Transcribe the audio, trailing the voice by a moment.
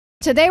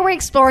Today we're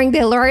exploring the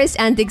hilarious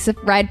antics of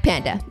Red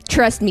Panda.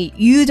 Trust me,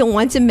 you don't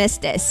want to miss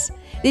this.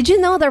 Did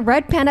you know that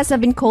red pandas have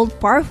been called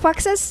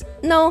Firefoxes?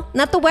 No,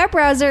 not the web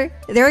browser.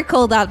 They're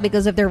called out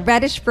because of their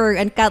reddish fur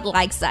and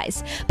cat-like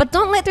size. But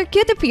don't let their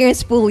cute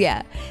appearance fool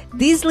ya.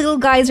 These little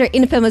guys are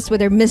infamous with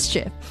their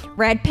mischief.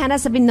 Red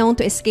pandas have been known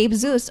to escape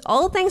zoos,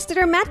 all thanks to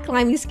their mat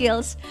climbing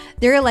skills.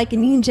 They're like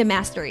ninja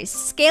masters,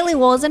 scaling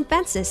walls and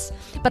fences.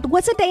 But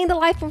what's a day in the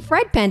life of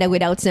red panda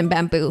without some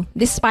bamboo?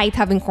 Despite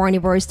having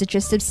carnivorous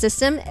digestive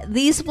system,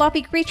 these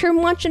fluffy creatures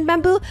munch on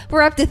bamboo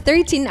for up to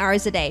 13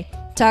 hours a day.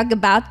 Talk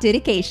about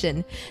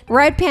dedication.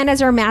 Red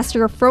pandas are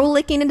master of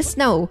frolicking in the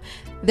snow.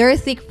 Their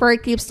thick fur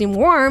keeps them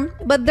warm,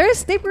 but their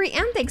slippery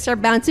antics are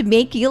bound to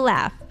make you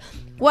laugh.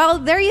 Well,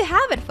 there you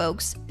have it,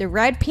 folks. The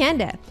red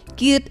panda.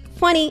 Cute,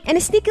 funny, and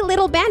a sneaky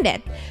little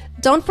bandit.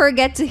 Don't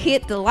forget to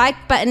hit the like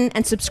button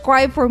and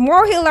subscribe for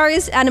more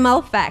hilarious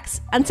animal facts.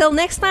 Until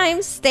next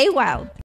time, stay wild.